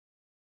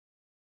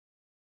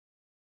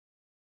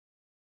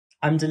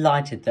I'm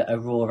delighted that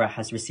Aurora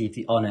has received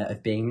the honour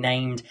of being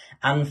named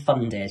and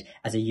funded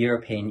as a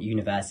European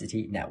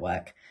university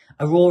network.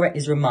 Aurora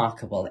is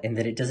remarkable in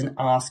that it doesn't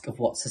ask of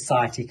what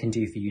society can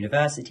do for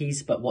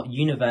universities, but what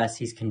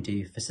universities can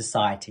do for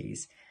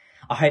societies.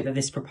 I hope that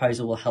this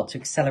proposal will help to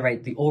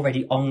accelerate the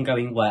already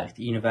ongoing work that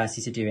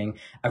universities are doing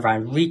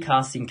around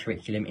recasting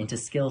curriculum into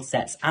skill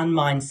sets and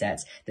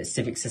mindsets that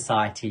civic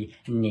society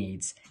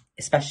needs,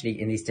 especially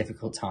in these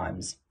difficult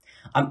times.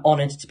 I'm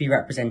honoured to be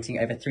representing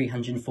over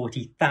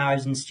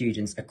 340,000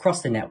 students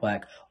across the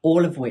network,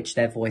 all of which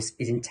their voice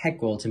is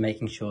integral to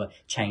making sure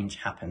change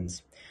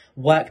happens.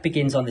 Work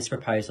begins on this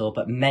proposal,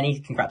 but many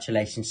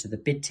congratulations to the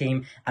bid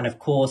team, and of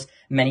course,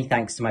 many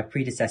thanks to my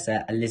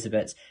predecessor,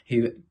 Elizabeth,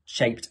 who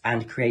shaped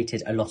and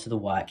created a lot of the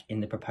work in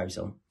the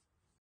proposal.